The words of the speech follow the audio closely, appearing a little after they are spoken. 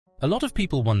A lot of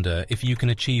people wonder if you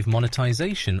can achieve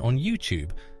monetization on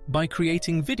YouTube by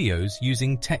creating videos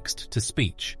using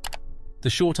text-to-speech.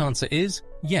 The short answer is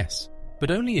yes,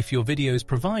 but only if your videos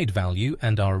provide value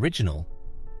and are original.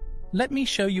 Let me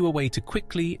show you a way to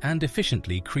quickly and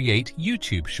efficiently create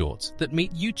YouTube Shorts that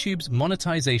meet YouTube's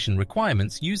monetization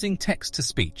requirements using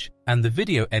text-to-speech and the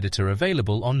video editor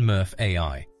available on Murf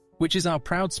AI, which is our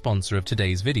proud sponsor of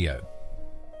today's video.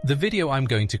 The video I'm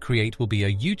going to create will be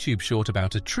a YouTube short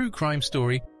about a true crime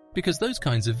story because those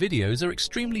kinds of videos are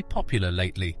extremely popular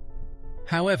lately.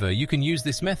 However, you can use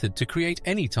this method to create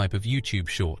any type of YouTube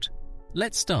short.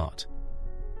 Let's start.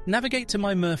 Navigate to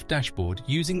my Murf dashboard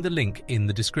using the link in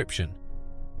the description.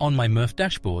 On my Murf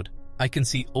dashboard, I can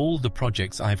see all the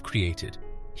projects I've created.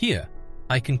 Here,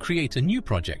 I can create a new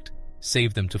project,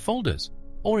 save them to folders,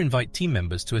 or invite team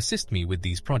members to assist me with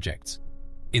these projects.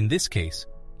 In this case,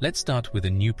 let's start with a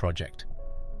new project.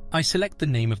 I select the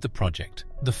name of the project,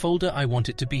 the folder I want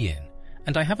it to be in,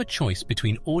 and I have a choice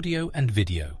between audio and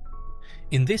video.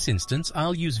 In this instance,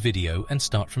 I'll use video and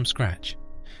start from scratch.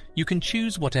 You can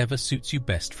choose whatever suits you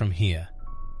best from here.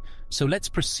 So let's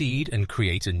proceed and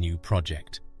create a new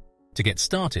project. To get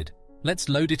started, let's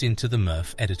load it into the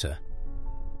Murf editor.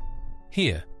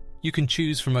 Here, you can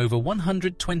choose from over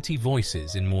 120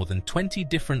 voices in more than 20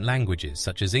 different languages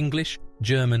such as English,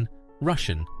 German,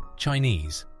 Russian,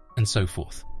 Chinese, and so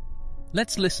forth.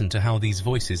 Let's listen to how these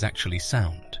voices actually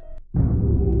sound.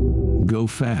 Go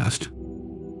fast.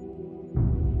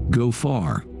 Go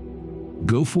far.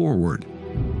 Go forward.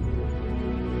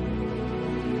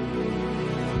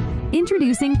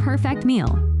 Introducing Perfect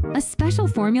Meal, a special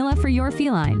formula for your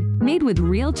feline, made with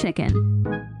real chicken.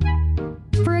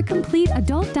 For a complete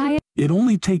adult diet, It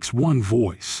only takes one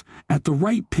voice at the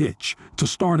right pitch to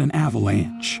start an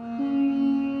avalanche.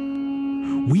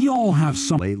 We all have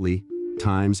some. Lately,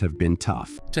 times have been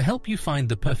tough. To help you find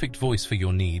the perfect voice for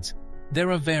your needs,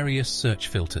 there are various search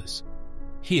filters.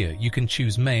 Here, you can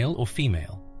choose male or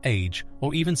female, age,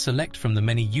 or even select from the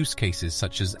many use cases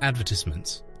such as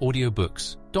advertisements,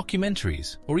 audiobooks,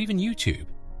 documentaries, or even YouTube.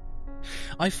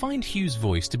 I find Hugh's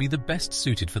voice to be the best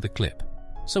suited for the clip,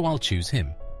 so I'll choose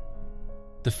him.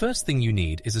 The first thing you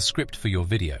need is a script for your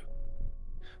video.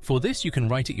 For this, you can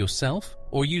write it yourself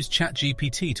or use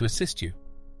ChatGPT to assist you.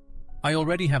 I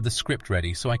already have the script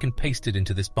ready, so I can paste it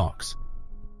into this box.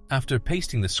 After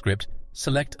pasting the script,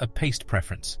 select a paste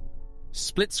preference.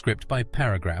 Split script by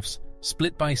paragraphs,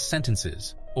 split by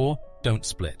sentences, or don't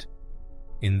split.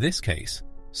 In this case,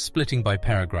 splitting by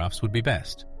paragraphs would be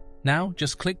best. Now,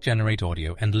 just click Generate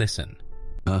Audio and listen.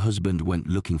 Her husband went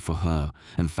looking for her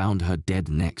and found her dead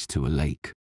next to a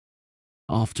lake.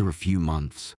 After a few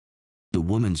months, the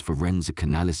woman's forensic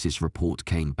analysis report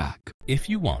came back. If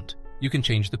you want, you can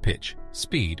change the pitch,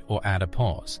 speed, or add a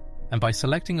pause. And by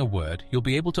selecting a word, you'll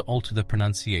be able to alter the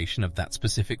pronunciation of that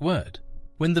specific word.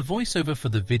 When the voiceover for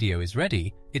the video is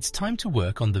ready, it's time to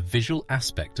work on the visual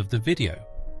aspect of the video.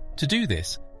 To do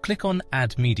this, click on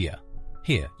Add Media.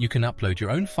 Here, you can upload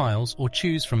your own files or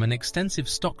choose from an extensive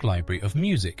stock library of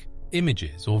music,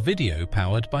 images, or video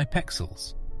powered by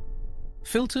Pexels.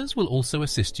 Filters will also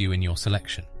assist you in your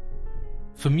selection.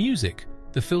 For music,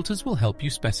 the filters will help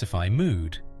you specify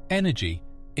mood, energy,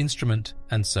 instrument,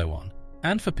 and so on.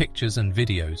 And for pictures and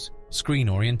videos, screen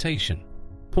orientation,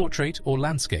 portrait or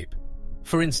landscape.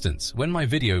 For instance, when my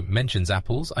video mentions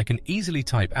apples, I can easily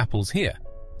type apples here,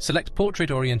 select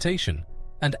portrait orientation,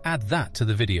 and add that to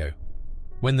the video.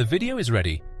 When the video is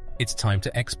ready, it's time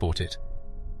to export it.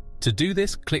 To do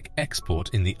this, click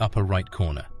Export in the upper right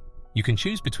corner. You can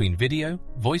choose between video,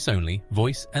 voice only,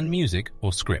 voice and music,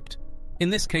 or script. In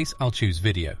this case, I'll choose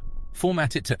video.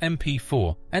 Format it to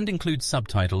MP4 and include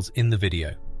subtitles in the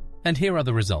video. And here are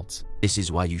the results. This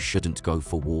is why you shouldn't go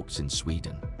for walks in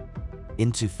Sweden.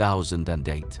 In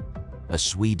 2008, a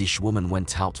Swedish woman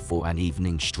went out for an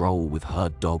evening stroll with her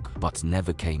dog but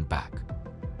never came back.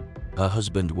 Her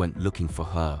husband went looking for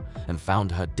her and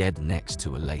found her dead next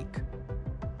to a lake.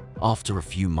 After a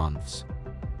few months,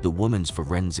 the woman's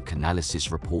forensic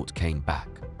analysis report came back,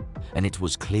 and it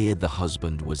was clear the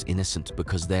husband was innocent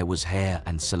because there was hair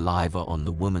and saliva on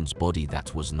the woman's body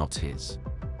that was not his.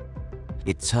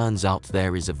 It turns out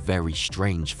there is a very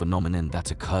strange phenomenon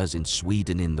that occurs in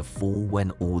Sweden in the fall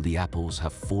when all the apples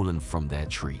have fallen from their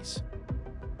trees.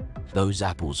 Those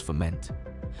apples ferment,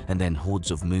 and then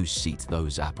hordes of moose eat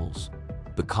those apples,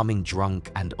 becoming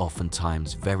drunk and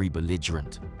oftentimes very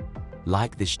belligerent,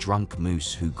 like this drunk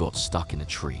moose who got stuck in a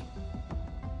tree.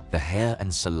 The hair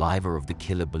and saliva of the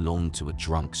killer belonged to a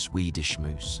drunk Swedish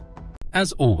moose.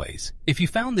 As always, if you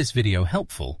found this video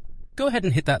helpful, go ahead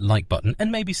and hit that like button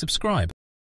and maybe subscribe.